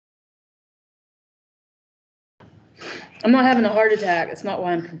I'm not having a heart attack. That's not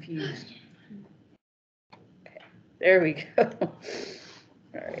why I'm confused. Okay, there we go.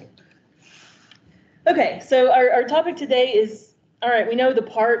 All right. Okay, so our topic today is, all right, we know the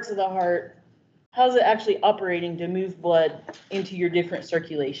parts of the heart. How's it actually operating to move blood into your different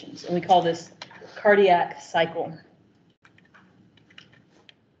circulations? And we call this cardiac cycle.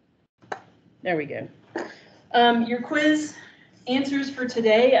 There we go. Your quiz answers for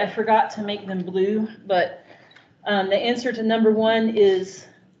today, I forgot to make them blue, but the answer to number 1 is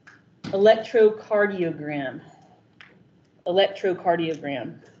electrocardiogram.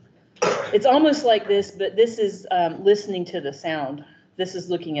 Electrocardiogram. It's almost like this, but this is listening to the sound. This is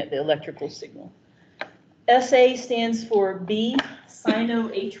looking at the electrical signal. SA stands for B,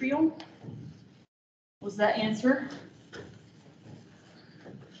 sinoatrial. Was that answer?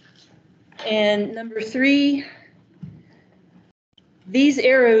 And number 3, these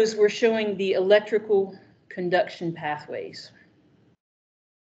arrows were showing the electrical conduction pathways.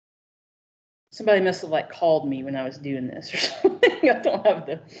 Somebody must have called me when I was doing this or something. I don't have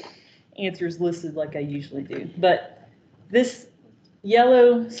the answers listed like I usually do. But this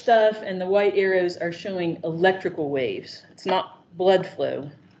yellow stuff and the white arrows are showing electrical waves. It's not blood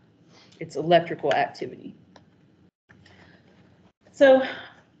flow. It's electrical activity. So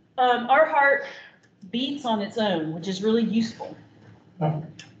our heart beats on its own, which is really useful.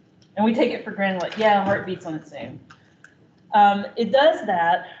 And we take it for granted, like, yeah, heart beats on its own. It does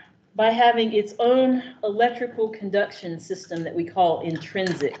that by having its own electrical conduction system that we call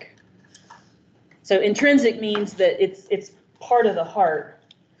intrinsic. So intrinsic means that it's part of the heart,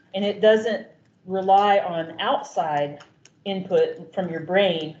 and it doesn't rely on outside input from your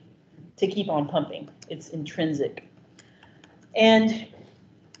brain to keep on pumping. It's intrinsic. And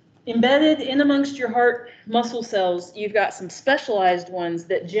embedded in amongst your heart muscle cells, you've got some specialized ones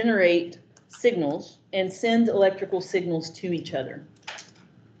that generate signals and send electrical signals to each other.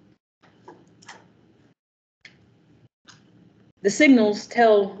 The signals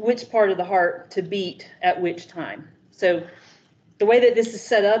tell which part of the heart to beat at which time. So the way that this is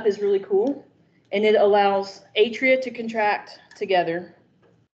set up is really cool, and it allows atria to contract together,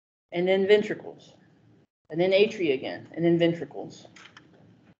 and then ventricles, and then atria again, and then ventricles.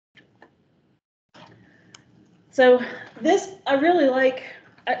 So this, I really like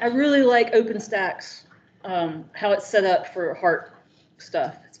OpenStack's, how it's set up for heart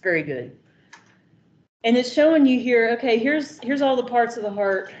stuff. It's very good. And it's showing you here, okay, here's all the parts of the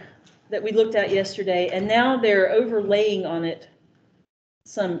heart that we looked at yesterday, and now they're overlaying on it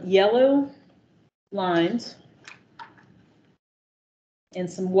some yellow lines and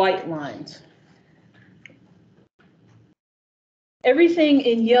some white lines. Everything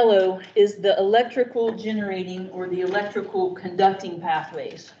in yellow is the electrical generating or the electrical conducting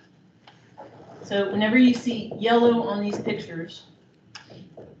pathways. So whenever you see yellow on these pictures,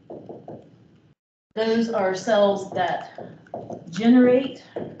 those are cells that generate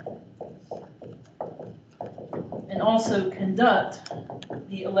and also conduct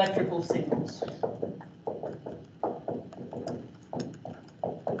the electrical signals.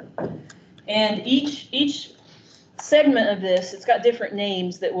 And each segment of this, it's got different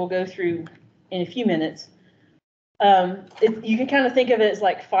names that we'll go through in a few minutes. You can kind of think of it as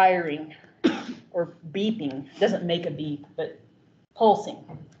like firing or beeping. It doesn't make a beep, but pulsing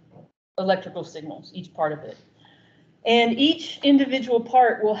electrical signals, each part of it. And each individual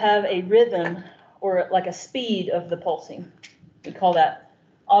part will have a rhythm or like a speed of the pulsing. We call that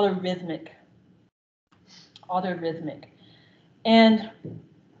autorhythmic. And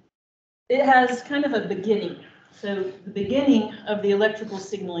it has kind of a beginning. So the beginning of the electrical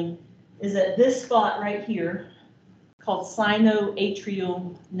signaling is at this spot right here called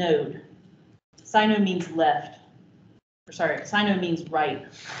sinoatrial node. Sino means left. Or sorry, sino means right.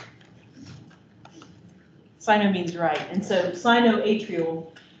 Sino means right. And so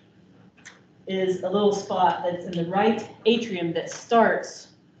sinoatrial is a little spot that's in the right atrium that starts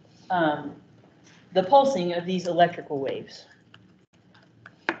the pulsing of these electrical waves.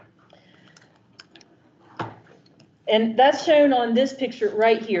 And that's shown on this picture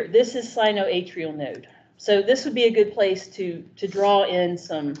right here. This is sinoatrial node. So this would be a good place to draw in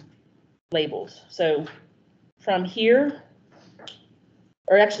some labels. So from here,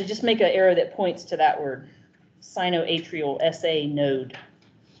 or actually just make an arrow that points to that word. Sinoatrial SA node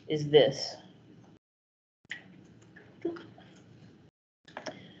is this.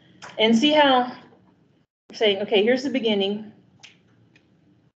 And see how we're saying, okay, here's the beginning.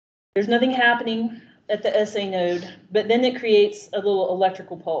 There's nothing happening at the SA node, but then it creates a little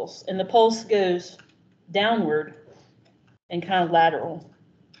electrical pulse, and the pulse goes downward and kind of lateral.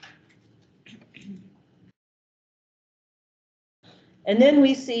 And then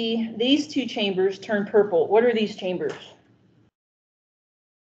we see these two chambers turn purple. What are these chambers?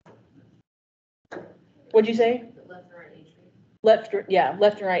 What'd you say? Left and right atria.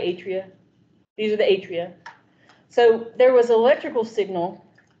 Left and right atria. These are the atria. So there was electrical signal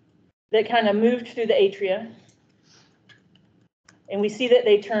that kind of moved through the atria. And we see that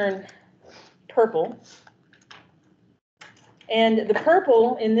they turn purple. And the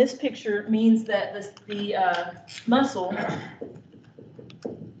purple in this picture means that the muscle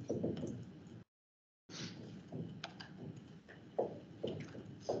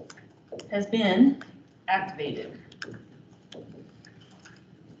has been activated.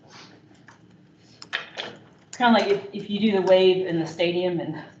 It's kind of like if you do the wave in the stadium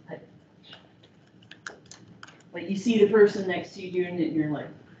and like you see the person next to you doing it and you're like,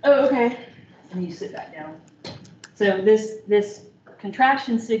 oh, okay. And you sit back down. So this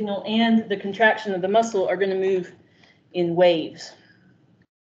contraction signal and the contraction of the muscle are going to move in waves.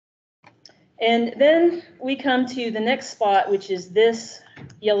 And then we come to the next spot, which is this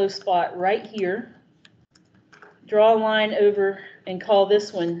yellow spot right here. Draw a line over and call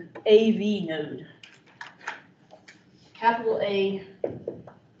this one AV node. Capital A,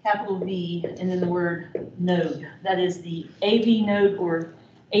 capital V, and then the word node. That is the AV node or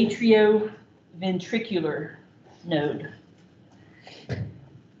atrioventricular node.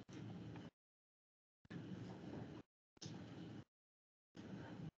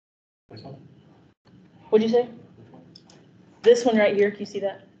 What'd you say? This one right here, can you see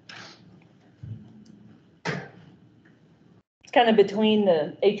that? It's kind of between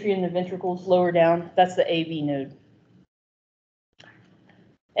the atria and the ventricles, lower down. That's the AV node.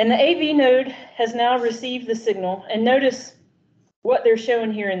 And the AV node has now received the signal, and notice what they're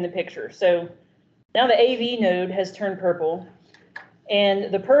showing here in the picture. So now the AV node has turned purple,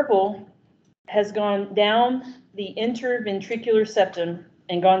 and the purple has gone down the interventricular septum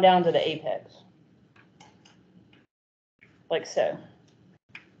and gone down to the apex, like so.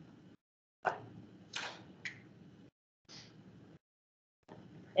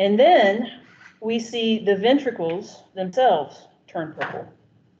 And then we see the ventricles themselves turn purple.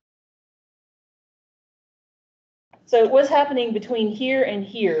 So what's happening between here and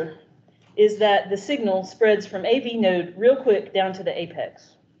here is that the signal spreads from AV node real quick down to the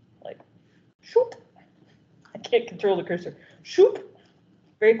apex. Like, shoop. I can't control the cursor. Shoop.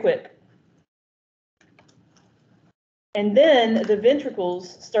 Very quick. And then the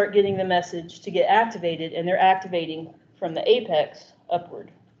ventricles start getting the message to get activated, and they're activating from the apex upward,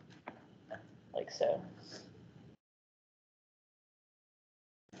 like so.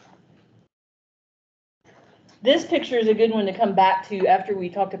 This picture is a good one to come back to after we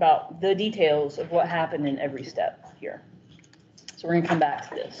talked about the details of what happened in every step here. So we're going to come back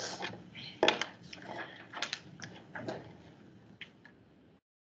to this.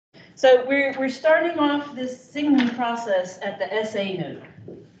 So we're starting off this signaling process at the SA node,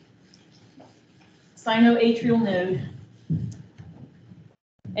 sinoatrial node,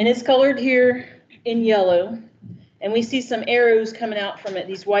 and it's colored here in yellow. And we see some arrows coming out from it.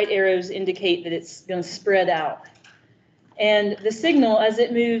 These white arrows indicate that it's going to spread out. And the signal, as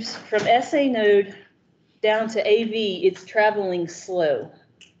it moves from SA node down to AV, it's traveling slow.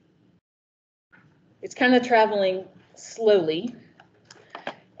 It's kind of traveling slowly.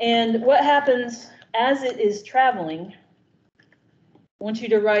 And what happens as it is traveling, I want you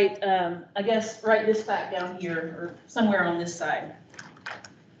to write, I guess, write this fact down here or somewhere on this side.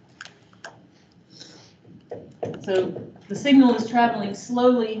 So the signal is traveling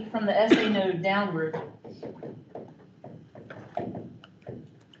slowly from the SA node downward.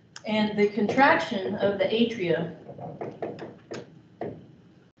 And the contraction of the atria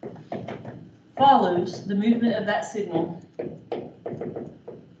follows the movement of that signal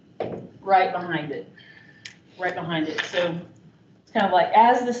right behind it. Right behind it. So it's kind of like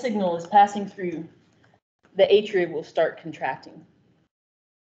as the signal is passing through, the atria will start contracting.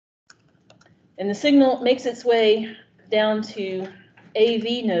 And the signal makes its way down to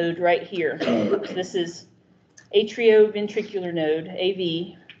AV node right here. So this is atrioventricular node,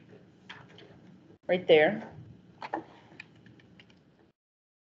 AV, right there.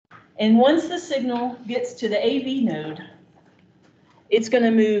 And once the signal gets to the AV node, it's going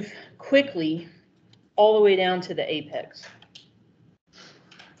to move quickly all the way down to the apex.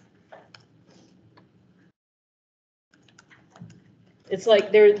 It's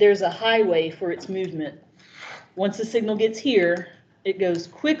like there's a highway for its movement. Once the signal gets here, it goes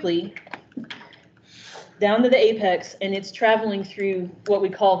quickly down to the apex, and it's traveling through what we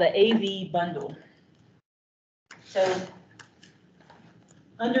call the AV bundle. So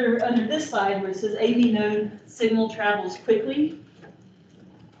under this side where it says AV node, signal travels quickly,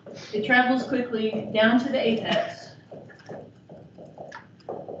 it travels quickly down to the apex.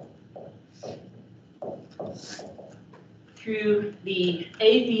 Through the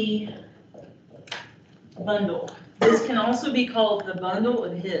AV bundle. This can also be called the bundle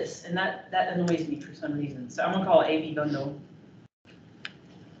of His, and that annoys me for some reason. So I'm gonna call it AV bundle.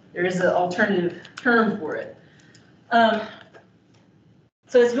 There is an alternative term for it.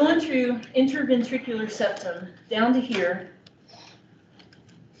 So it's going through interventricular septum down to here.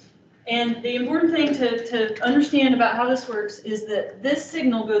 And the important thing to understand about how this works is that this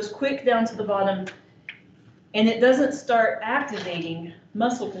signal goes quick down to the bottom, and it doesn't start activating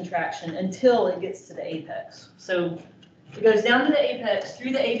muscle contraction until it gets to the apex. So it goes down to the apex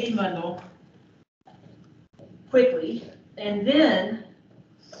through the AV bundle quickly, and then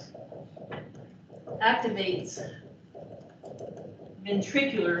activates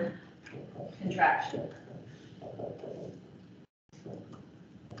ventricular contraction.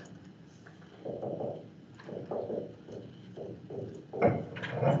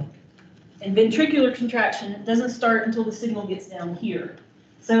 And ventricular contraction doesn't start until the signal gets down here.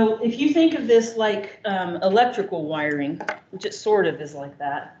 So if you think of this like electrical wiring, which it sort of is like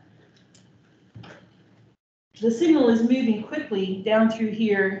that, the signal is moving quickly down through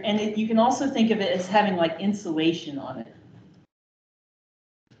here, and you can also think of it as having like insulation on it.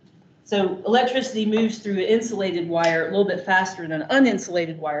 So electricity moves through an insulated wire a little bit faster than an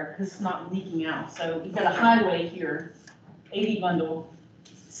uninsulated wire because it's not leaking out. So you've got a highway here, AV bundle.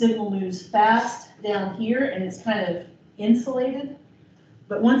 Signal moves fast down here, and it's kind of insulated.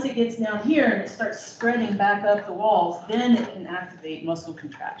 But once it gets down here and it starts spreading back up the walls, then it can activate muscle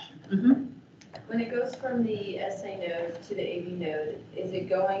contraction. When it goes from the SA node to the AV node, is it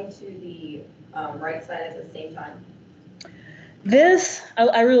going to the right side at the same time? This,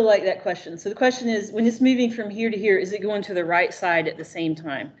 I really like that question. So the question is, when it's moving from here to here, is it going to the right side at the same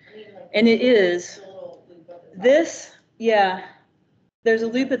time? I mean, like, And it is. the little loop at the top. This, yeah, there's a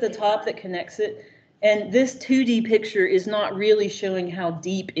loop at the top that connects it. And this 2D picture is not really showing how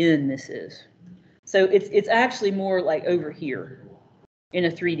deep in this is. So it's actually more like over here in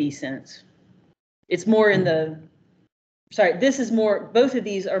a 3D sense. It's more in the, sorry, this is more, both of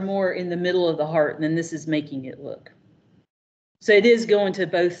these are more in the middle of the heart than this is making it look. So it is going to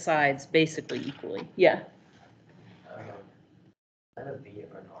both sides basically equally. Yeah. Is that a V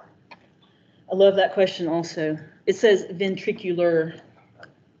or an R? I love that question also. It says ventricular.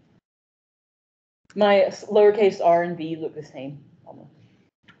 My lowercase r and v look the same almost.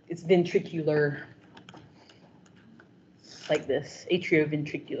 It's ventricular, like this,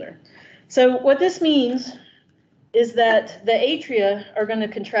 atrioventricular. So what this means is that the atria are going to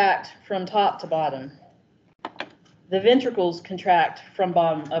contract from top to bottom. The ventricles contract from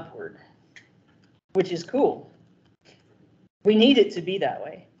bottom upward, which is cool. We need it to be that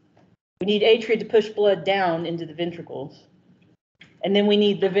way. We need atria to push blood down into the ventricles. And then we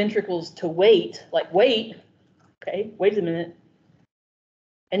need the ventricles to wait, like wait, okay, wait a minute.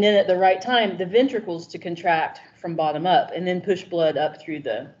 And then at the right time, the ventricles to contract from bottom up and then push blood up through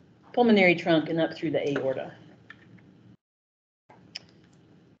the pulmonary trunk and up through the aorta.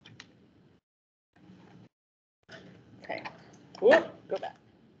 Okay, whoop, go back.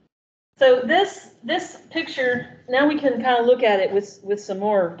 So this picture, now we can kind of look at it with some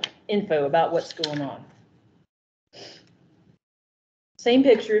more info about what's going on. Same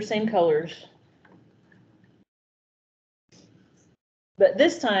picture, same colors. But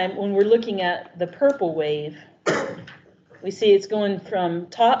this time, when we're looking at the purple wave, we see it's going from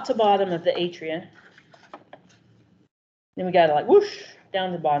top to bottom of the atria. Then we got to like whoosh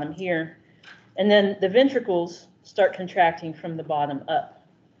down the bottom here. And then the ventricles start contracting from the bottom up.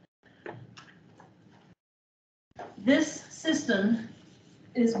 This system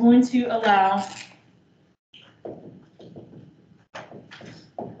is going to allow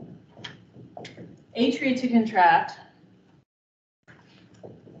atria to contract,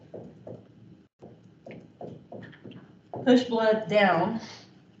 push blood down,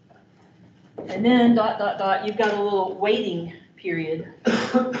 and then dot, dot, dot, you've got a little waiting period.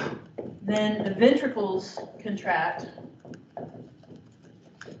 Then the ventricles contract,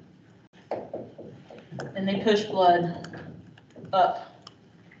 and they push blood up.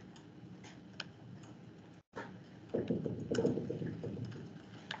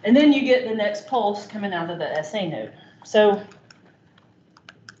 And then you get the next pulse coming out of the SA node. So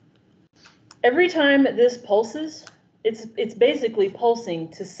every time this pulses, it's basically pulsing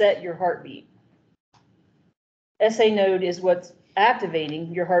to set your heartbeat. SA node is what's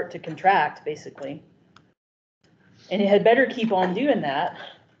activating your heart to contract, basically. And it had better keep on doing that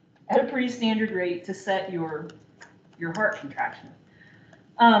at a pretty standard rate to set your heart contraction.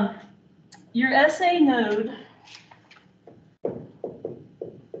 Your SA node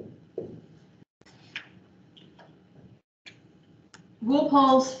will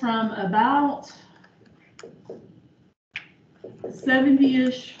pulse from about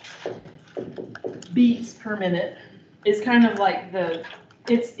 70-ish beats per minute. Is kind of like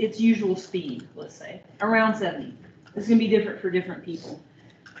its usual speed, let's say, around 70. It's going to be different for different people.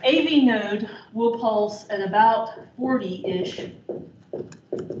 AV node will pulse at about 40-ish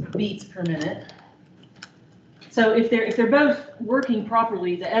beats per minute. So if they're both working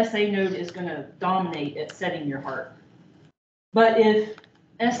properly, the SA node is going to dominate at setting your heart. But if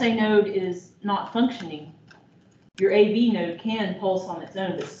SA node is not functioning, your AV node can pulse on its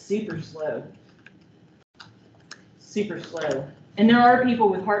own, but super slow. Super slow. And there are people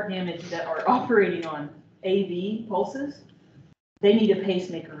with heart damage that are operating on AV pulses. They need a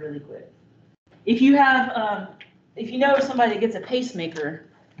pacemaker really quick. If you know somebody that gets a pacemaker,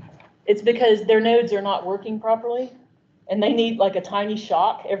 it's because their nodes are not working properly, and they need like a tiny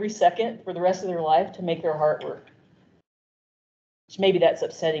shock every second for the rest of their life to make their heart work. Which maybe that's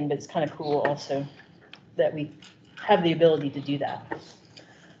upsetting, but it's kind of cool also that we have the ability to do that.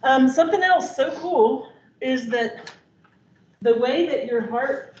 Something else so cool is that the way that your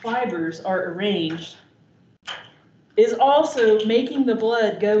heart fibers are arranged is also making the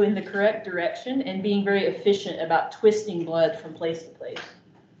blood go in the correct direction and being very efficient about twisting blood from place to place.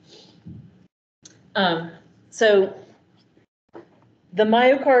 So the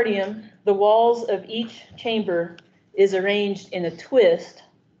myocardium, the walls of each chamber, is arranged in a twist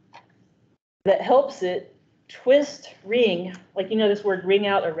that helps it twist, ring, like you know this word, wring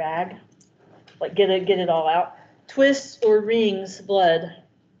out a rag, like get it all out, twists or rings blood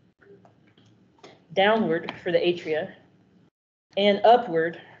downward for the atria and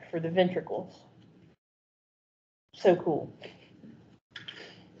upward for the ventricles. So cool.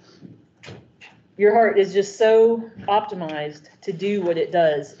 Your heart is just so optimized to do what it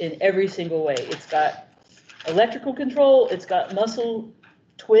does in every single way. It's got electrical control, it's got muscle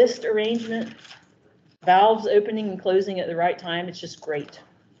twist arrangement, valves opening and closing at the right time. It's just great.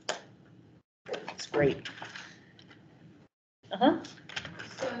 It's great. So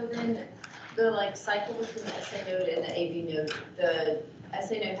then the cycle between the SA node and the AV node, the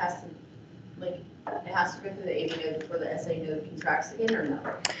SA node has to go through the AV node before the SA node contracts again, or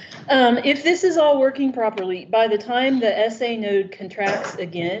no? If this is all working properly, by the time the SA node contracts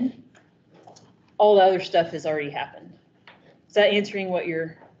again, all the other stuff has already happened. Is that answering what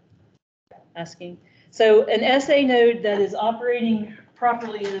you're asking? So an SA node that is operating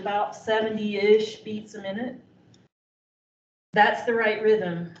properly at about 70-ish beats a minute, that's the right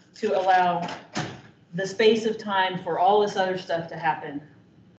rhythm to allow the space of time for all this other stuff to happen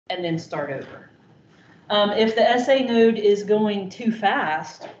and then start over. If the SA node is going too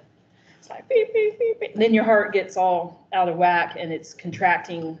fast, it's like beep, beep, beep, beep, then your heart gets all out of whack and it's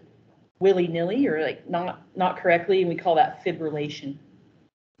contracting willy-nilly or like not correctly, and we call that fibrillation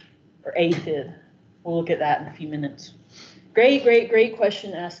or AFib. We'll look at that in a few minutes. Great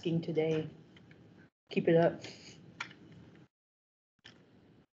question asking today. Keep it up.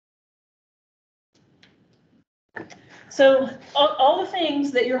 So all the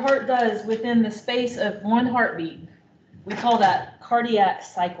things that your heart does within the space of one heartbeat, we call that cardiac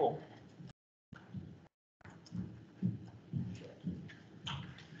cycle.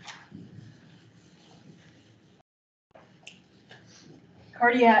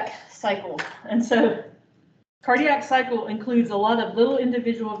 Cardiac cycle. And so cardiac cycle includes a lot of little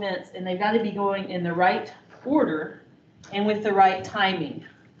individual events, and they've got to be going in the right order and with the right timing.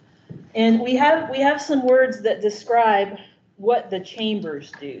 And we have some words that describe what the chambers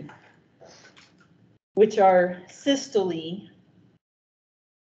do, which are systole. It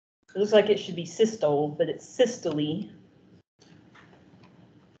looks like it should be systole, but it's systole,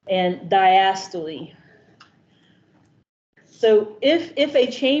 and diastole. So if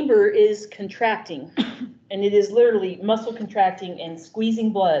a chamber is contracting, and it is literally muscle contracting and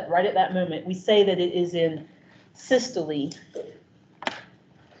squeezing blood right at that moment, we say that it is in systole.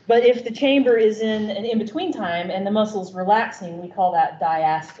 But if the chamber is in an in-between time and the muscle's relaxing, we call that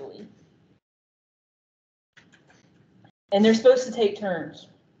diastole. And they're supposed to take turns.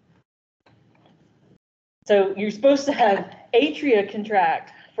 So you're supposed to have atria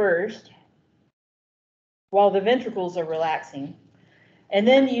contract first while the ventricles are relaxing. And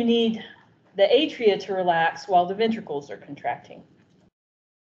then you need the atria to relax while the ventricles are contracting.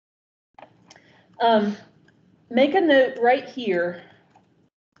 Make a note right here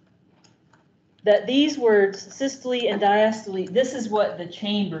that these words, systole and diastole, this is what the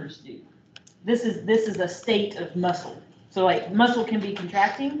chambers do. This is a state of muscle. So like muscle can be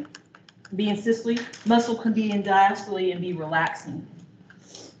contracting, be in systole, muscle can be in diastole and be relaxing.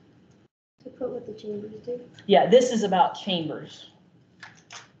 To put what the chambers do? Yeah, this is about chambers.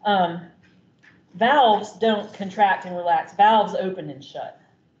 Valves don't contract and relax. Valves open and shut.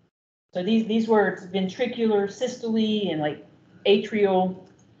 So these words, ventricular, systole, and like atrial,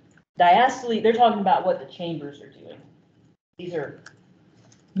 diastole, they're talking about what the chambers are doing. These are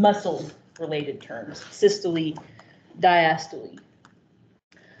muscle-related terms, systole, diastole.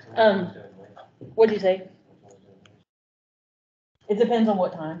 What did you say? It depends on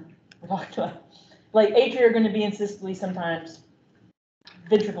what time we're talking about. Like atria are going to be in systole sometimes.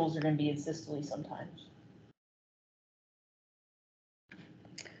 Ventricles are going to be in systole sometimes.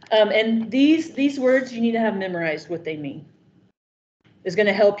 And these words you need to have memorized what they mean. It's going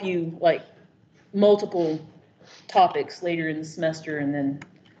to help you like multiple topics later in the semester and then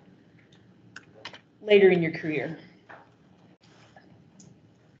later in your career.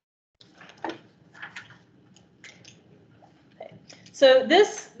 Okay. So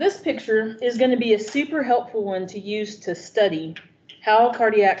this picture is going to be a super helpful one to use to study how a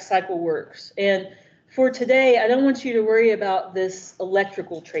cardiac cycle works. And for today, I don't want you to worry about this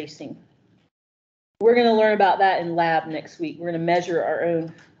electrical tracing. We're going to learn about that in lab next week. We're going to measure our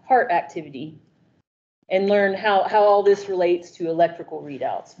own heart activity and learn how all this relates to electrical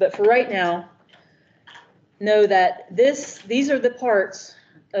readouts. But for right now, know that these are the parts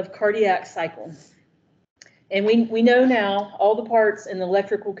of cardiac cycle. And we know now all the parts in the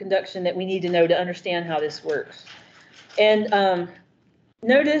electrical conduction that we need to know to understand how this works. And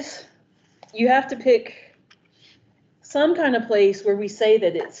notice you have to pick some kind of place where we say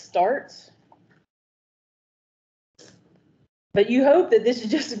that it starts. But you hope that this is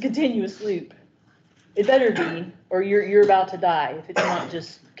just a continuous loop. It better be, or you're about to die if it's not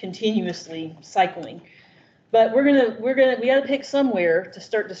just continuously cycling. But we got to pick somewhere to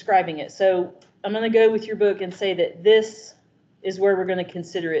start describing it. So I'm going to go with your book and say that this is where we're going to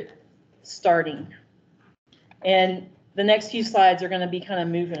consider it starting. And the next few slides are going to be kind of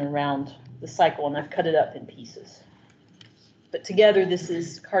moving around the cycle, and I've cut it up in pieces. But together, this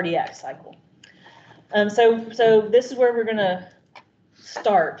is cardiac cycle. So this is where we're going to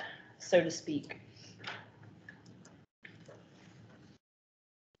start, so to speak.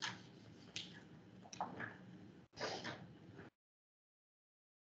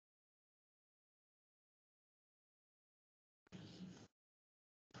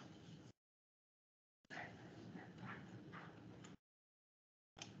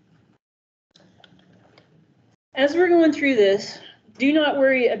 As we're going through this, do not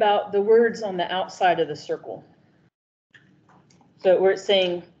worry about the words on the outside of the circle. So where it's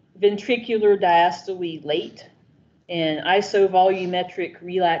saying ventricular diastole late and isovolumetric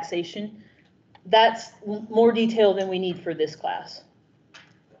relaxation, that's more detail than we need for this class.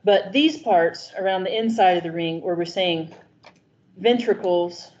 But these parts around the inside of the ring where we're saying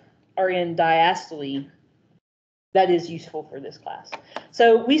ventricles are in diastole, that is useful for this class.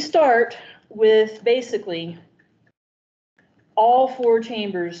 So we start with basically all four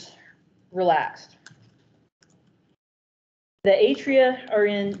chambers relaxed. The atria are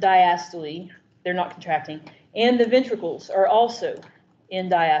in diastole, they're not contracting, and the ventricles are also in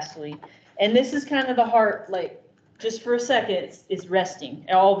diastole. And this is kind of the heart, like, just for a second, it's resting,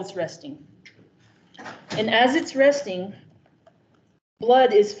 all of it's resting. And as it's resting,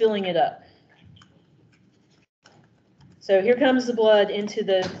 blood is filling it up. So here comes the blood into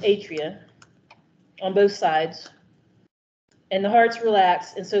the atria on both sides. And the heart's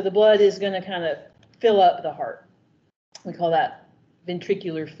relaxed, and so the blood is going to kind of fill up the heart. We call that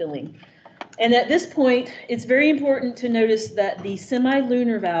ventricular filling. And at this point, it's very important to notice that the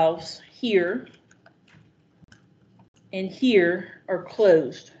semilunar valves here and here are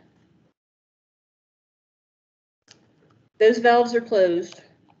closed. Those valves are closed.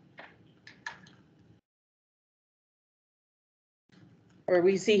 Or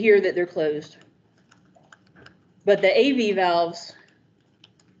we see here that they're closed. But the AV valves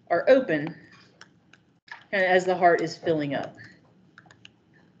are open as the heart is filling up.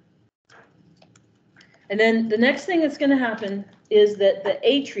 And then the next thing that's going to happen is that the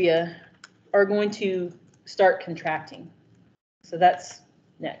atria are going to start contracting. So that's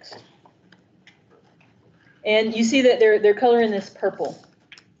next. And you see that they're coloring this purple.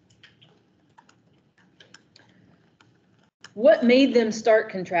 What made them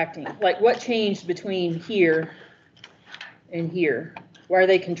start contracting? Like what changed between here and here? Why are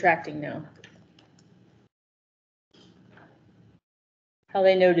they contracting now? How do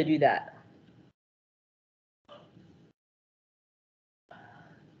they know to do that?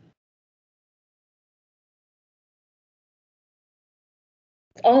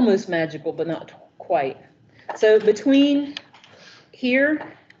 Almost magical, but not quite. So between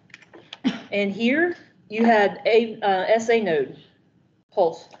here and here, you had a SA node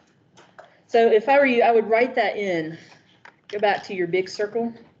pulse. So if I were you, I would write that in. Go back to your big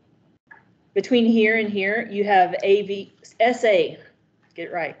circle. Between here and here, you have SA. Get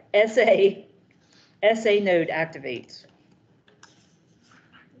it right. SA node activates.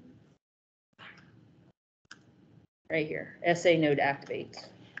 Right here, SA node activates.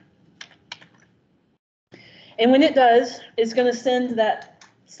 And when it does, it's going to send that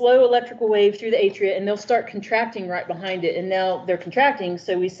slow electrical wave through the atria, and they'll start contracting right behind it. And now they're contracting,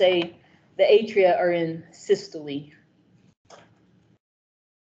 so we say the atria are in systole.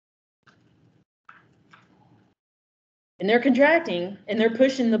 And they're contracting, and they're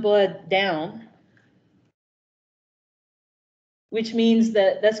pushing the blood down, which means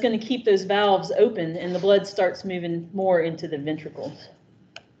that that's going to keep those valves open, and the blood starts moving more into the ventricles.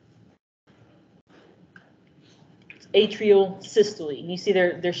 Atrial systole. You see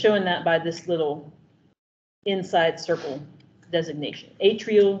they're showing that by this little inside circle designation.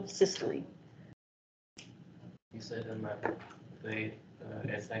 Atrial systole. You said the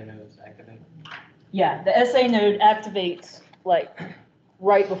SA nodes activate? Yeah, the SA node activates like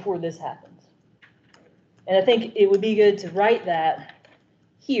right before this happens. And I think it would be good to write that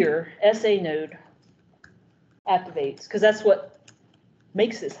here, SA node activates, because that's what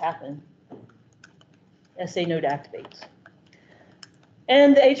makes this happen. SA node activates.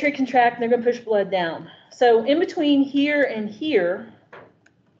 And the atria contract, and they're going to push blood down. So in between here and here,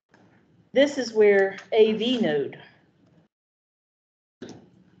 this is where AV node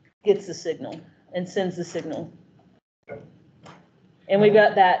gets the signal and sends the signal. And we've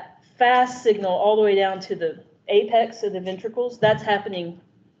got that fast signal all the way down to the apex of the ventricles. That's happening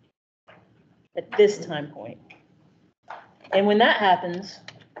at this time point. And when that happens,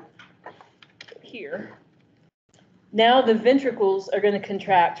 here, now the ventricles are going to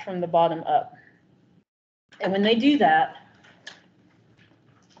contract from the bottom up. And when they do that,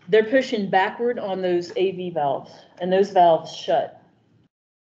 they're pushing backward on those AV valves, and those valves shut.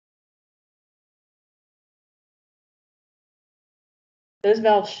 Those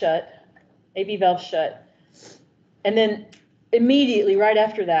valves shut, AV valves shut. And then immediately right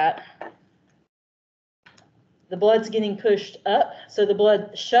after that, the blood's getting pushed up. So the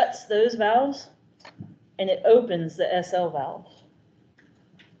blood shuts those valves and it opens the SL valves.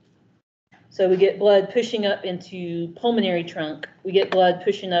 So we get blood pushing up into pulmonary trunk. We get blood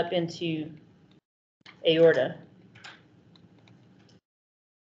pushing up into aorta.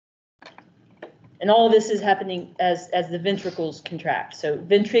 And all of this is happening as the ventricles contract. So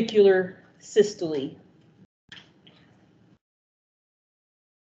ventricular systole.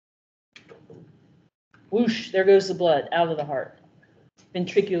 Whoosh, there goes the blood out of the heart.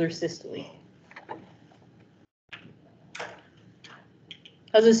 Ventricular systole.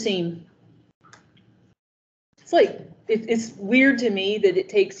 How's this seem? It's like, it's weird to me that it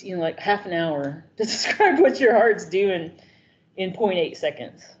takes, like half an hour to describe what your heart's doing in 0.8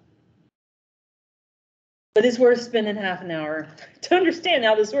 seconds. But it's worth spending half an hour to understand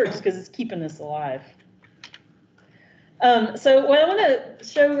how this works, because it's keeping us alive. So what I want to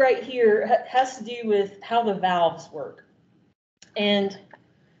show right here has to do with how the valves work. And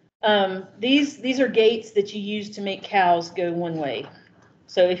these are gates that you use to make cows go one way.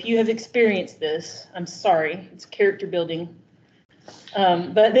 So if you have experienced this, I'm sorry, it's character building.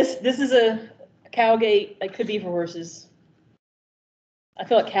 But this is a cow gate. It could be for horses. I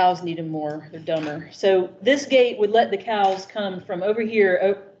feel like cows need them more. They're dumber. So this gate would let the cows come from over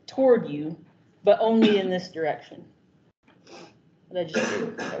here toward you, but only in this direction. What did I just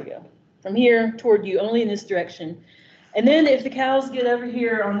do? There we go. From here toward you, only in this direction. And then if the cows get over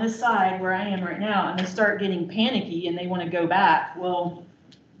here on this side where I am right now, and they start getting panicky and they want to go back, well,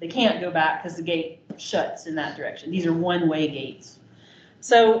 they can't go back because the gate shuts in that direction. These are one-way gates.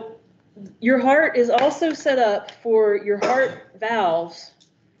 So your heart is also set up for your heart valves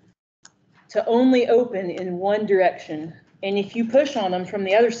to only open in one direction. And if you push on them from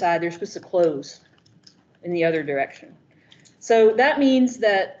the other side, they're supposed to close in the other direction. So that means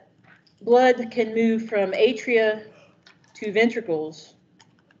that blood can move from atria to ventricles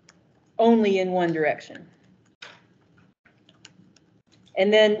only in one direction.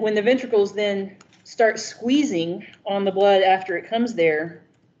 And then when the ventricles then start squeezing on the blood after it comes there,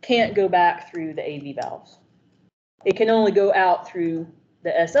 can't go back through the AV valves. It can only go out through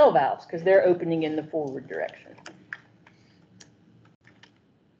the SL valves because they're opening in the forward direction.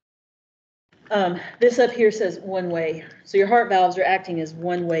 This up here says one way. So your heart valves are acting as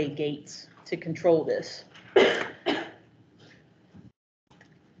one-way gates to control this.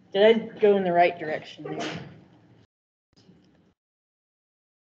 Did I go in the right direction there?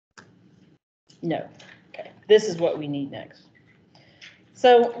 No. Okay, this is what we need next.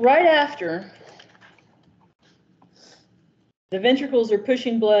 So right after the ventricles are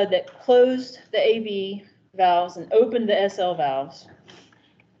pushing blood that closed the AV valves and opened the SL valves,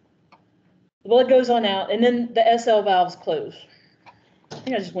 the blood goes on out, and then the SL valves close. I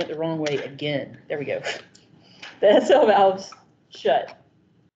think I just went the wrong way again. There we go. The SL valves shut.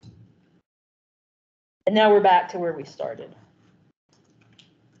 And now we're back to where we started.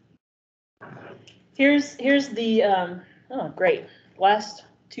 Here's the, oh, great, last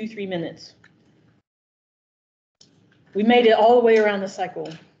 2-3 minutes. We made it all the way around the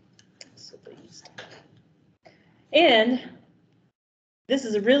cycle. So pleased. And this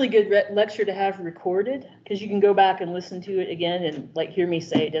is a really good lecture to have recorded, because you can go back and listen to it again and like hear me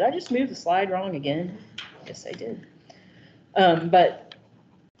say, did I just move the slide wrong again? Yes, I did. But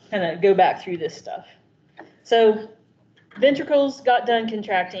kind of go back through this stuff. So ventricles got done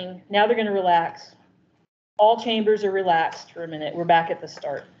contracting. Now they're going to relax. All chambers are relaxed for a minute. We're back at the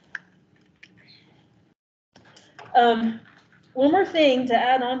start. One more thing to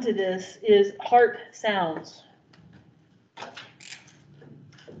add on to this is heart sounds.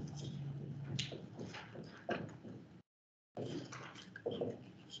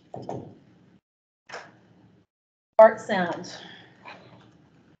 Heart sounds.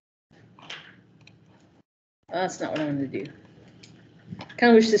 That's not what I wanted to do.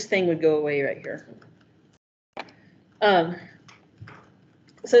 Kind of wish this thing would go away right here.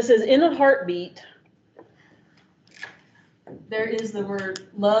 So it says in a heartbeat, there is the word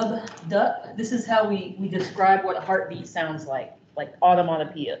lub dup. This is how we describe what a heartbeat sounds like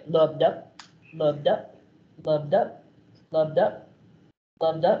onomatopoeia. Lub dup, lub dup, lub dup, lub dup,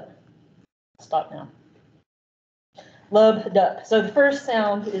 lub dup. Stop now. Lub dup. So the first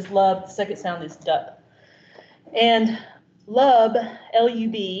sound is lub, the second sound is dup. And lub,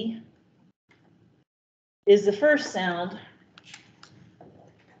 L-U-B, is the first sound.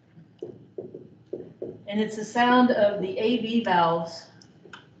 And it's the sound of the AV valves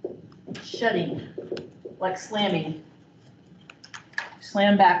shutting, like slamming.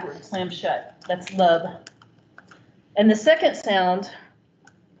 Slam backward, slam shut. That's lub. And the second sound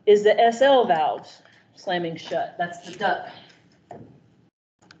is the SL valves slamming shut. That's the dup.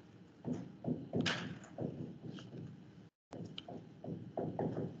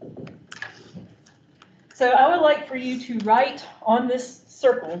 So I would like for you to write on this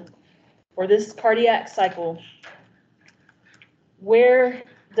circle, or this cardiac cycle, where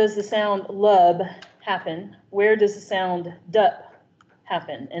does the sound lub happen? Where does the sound dup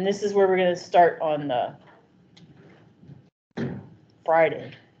happen? And this is where we're going to start on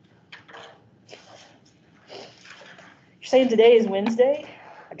Friday. You're saying today is Wednesday?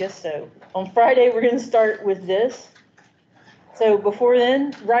 I guess so. On Friday, we're going to start with this. So before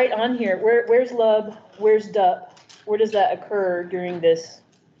then, write on here, where's lub, where's dup? Where does that occur during this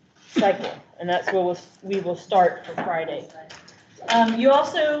cycle? And that's where we will start for Friday. You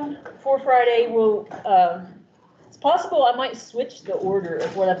also, for Friday, will, it's possible I might switch the order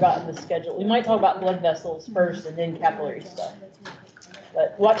of what I've got in the schedule. We might talk about blood vessels first and then capillary stuff.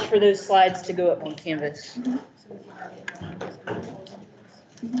 But watch for those slides to go up on Canvas.